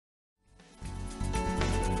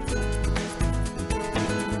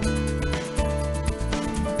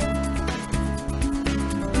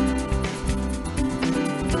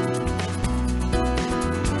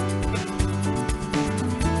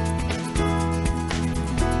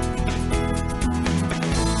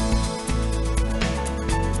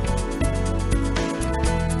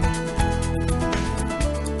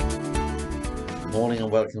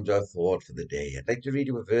welcome to our thought for the day. I'd like to read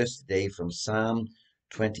you a verse today from Psalm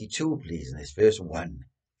 22, please, and it's verse 1.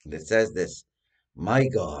 And it says this, my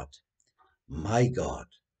God,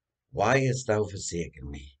 why hast thou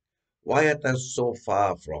forsaken me? Why art thou so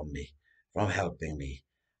far from me, from helping me,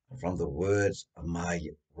 and from the words of my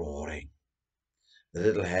roaring? The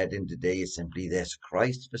little heading today is simply this,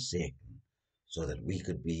 Christ forsaken, so that we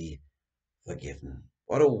could be forgiven.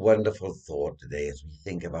 What a wonderful thought today as we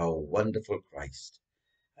think of our wonderful Christ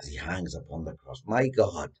as he hangs upon the cross. My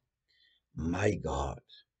God,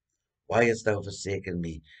 why hast thou forsaken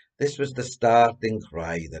me? This was the startling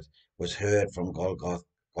cry that was heard from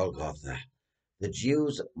Golgotha. The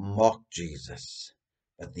Jews mocked Jesus,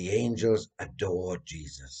 but the angels adored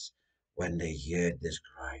Jesus when they heard this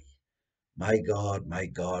cry. My God,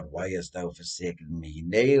 why hast thou forsaken me?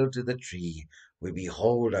 Nailed to the tree, we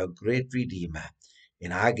behold our great Redeemer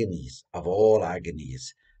in agonies of all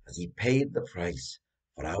agonies, as he paid the price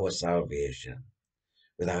for our salvation.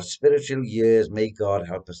 With our spiritual ears, may God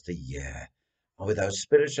help us to hear, and with our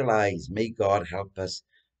spiritual eyes, may God help us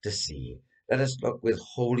to see. Let us look with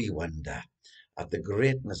holy wonder at the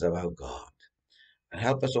greatness of our God, and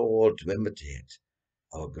help us all to imitate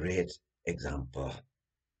our great example.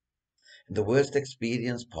 In the worst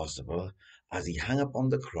experience possible, as he hung upon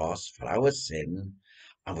the cross for our sin,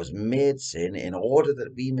 and was made sin in order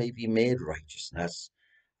that we may be made righteousness,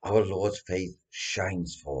 our Lord's faith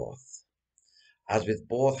shines forth. As with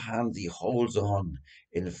both hands he holds on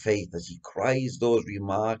in faith as he cries those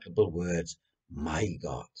remarkable words, my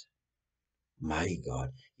God, my God.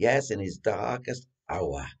 Yes, in his darkest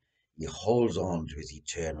hour, he holds on to his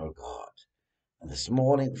eternal God. And this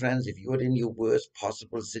morning, friends, if you're in your worst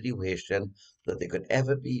possible situation that there could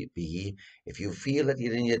ever be, if you feel that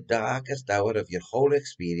you're in your darkest hour of your whole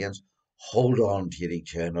experience, hold on to your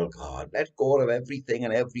eternal God. Let go of everything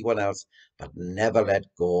and everyone else, but never let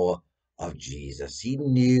go of Jesus. He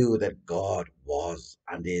knew that God was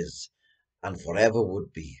and is and forever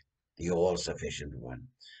would be the all-sufficient one.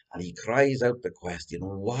 And he cries out the question,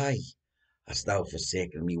 why hast thou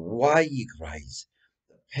forsaken me? Why, he cries.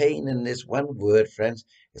 The pain in this one word, friends,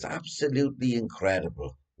 is absolutely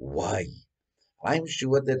incredible. Why? I'm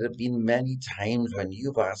sure there have been many times when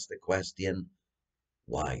you've asked the question,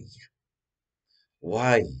 why?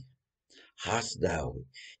 Why hast thou?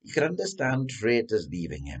 You can understand traitors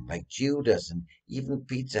leaving him, like Judas and even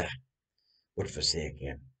Peter would forsake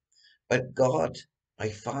him. But God, my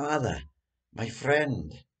Father, my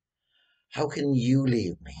friend, how can you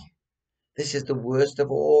leave me? This is the worst of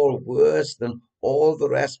all, worse than all the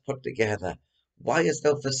rest put together. Why hast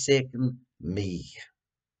thou forsaken me?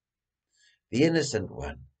 The innocent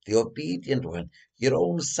one, the obedient one, your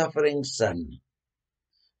own suffering son.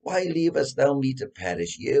 Why leavest thou me to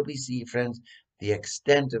perish? Here we see, friends, the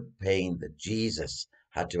extent of pain that Jesus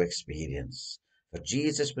had to experience. For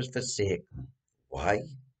Jesus was forsaken. Why?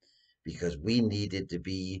 Because we needed to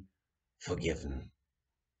be forgiven.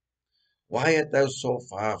 Why art thou so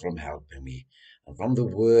far from helping me, and from the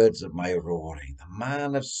words of my roaring? The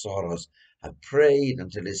man of sorrows had prayed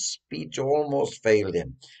until his speech almost failed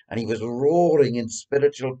him, and he was roaring in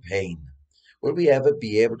spiritual pain. Will we ever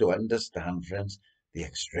be able to understand, friends, the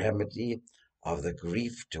extremity of the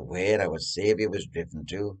grief to where our Saviour was driven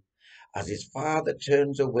to, as his Father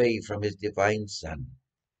turns away from his divine Son,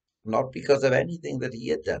 not because of anything that he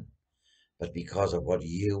had done, but because of what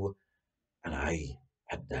you and I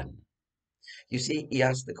had done? You see, he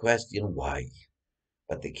asked the question, why?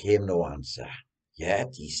 But there came no answer.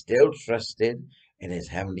 Yet he still trusted in his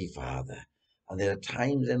Heavenly Father. And there are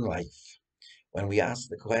times in life when we ask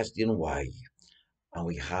the question, why? And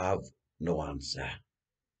we have no answer.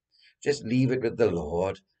 Just leave it with the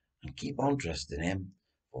Lord and keep on trusting him.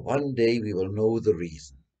 For one day we will know the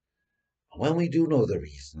reason. And when we do know the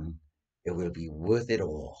reason, it will be worth it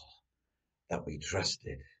all that we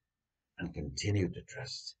trusted and continue to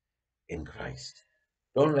trust in Christ.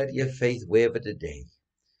 Don't let your faith waver today.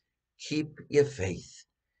 Keep your faith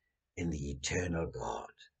in the eternal God,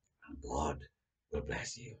 and God will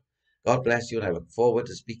bless you. God bless you, and I look forward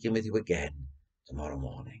to speaking with you again tomorrow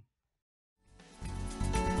morning.